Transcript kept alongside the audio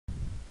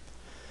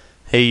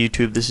Hey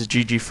YouTube, this is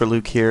GG for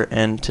Luke here,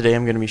 and today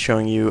I'm going to be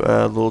showing you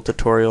a little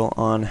tutorial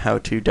on how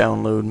to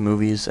download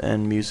movies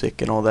and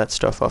music and all that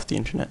stuff off the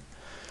internet.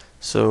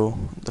 So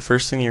the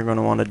first thing you're going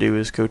to want to do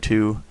is go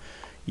to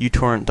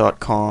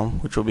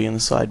uTorrent.com, which will be in the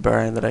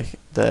sidebar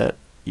that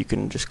you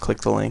can just click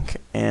the link,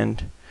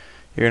 and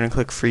you're going to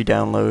click free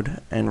download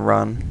and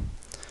run,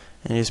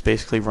 and you just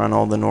basically run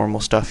all the normal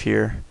stuff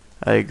here.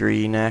 I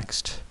agree,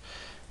 next,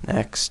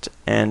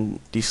 and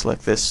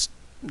deselect this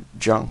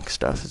junk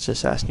stuff. It's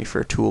just asking you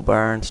for a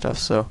toolbar and stuff.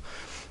 So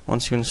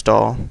once you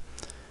install,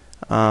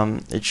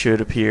 it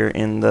should appear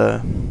in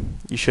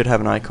you should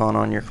have an icon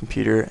on your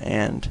computer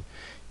and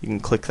you can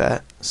click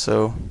that.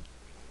 So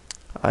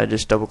I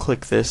just double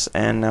click this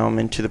and now I'm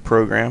into the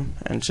program,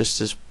 and it's just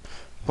this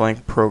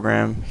blank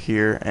program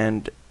here.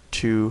 And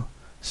to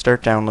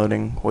start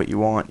downloading what you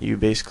want, you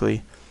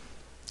basically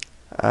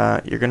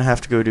you're gonna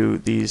have to go to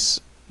these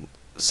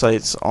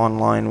sites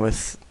online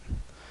with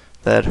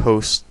that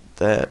host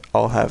that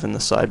I'll have in the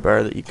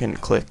sidebar that you can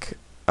click.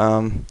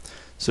 So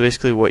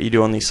basically what you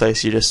do on these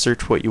sites, you just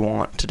search what you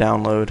want to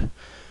download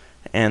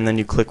and then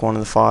you click one of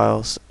the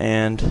files,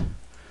 and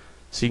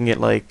so you can get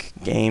like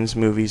games,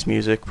 movies,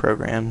 music,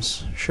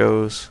 programs,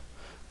 shows,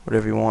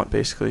 whatever you want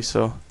basically.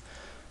 So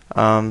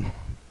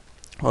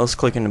let's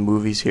click into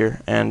movies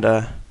here, and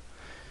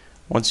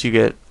once you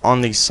get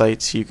on these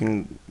sites you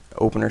can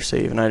open or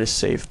save, and I just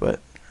save, but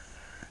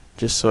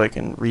just so I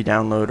can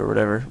re-download or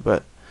whatever.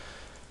 But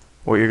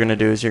what you're going to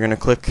do is you're going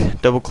to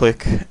double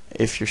click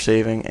if you're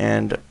saving,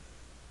 and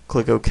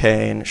click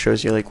OK, and it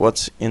shows you like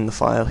what's in the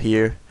file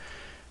here,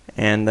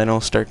 and then it'll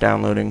start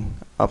downloading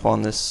up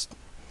on this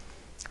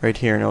right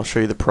here, and it'll show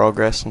you the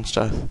progress and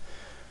stuff.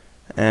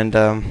 And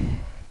so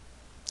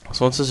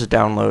once this is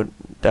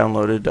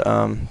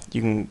downloaded,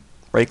 you can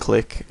right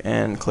click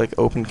and click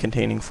open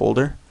containing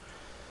folder.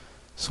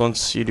 So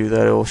once you do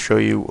that, it will show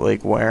you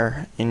like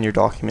where in your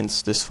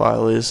documents this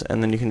file is,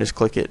 and then you can just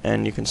click it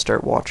and you can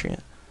start watching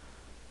it.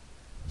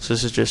 So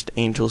this is just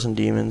Angels and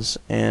Demons,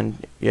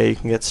 and yeah, you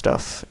can get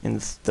stuff in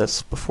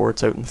that's before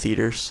it's out in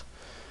theaters.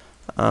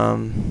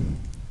 Yeah,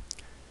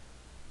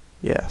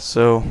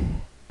 so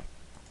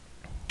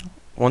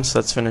once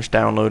that's finished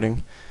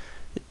downloading,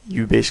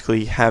 you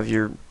basically have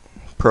your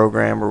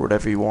program or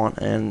whatever you want,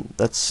 and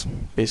that's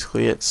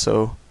basically it.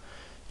 So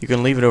you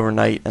can leave it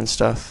overnight and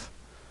stuff.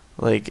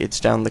 Like, it's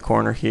down the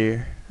corner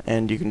here,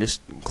 and you can just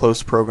close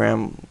the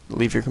program,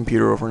 leave your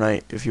computer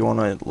overnight if you want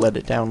to let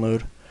it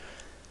download,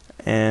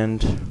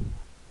 and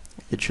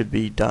it should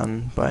be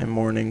done by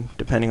morning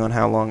depending on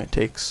how long it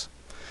takes.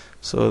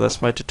 So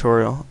that's my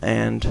tutorial,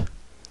 and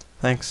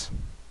thanks.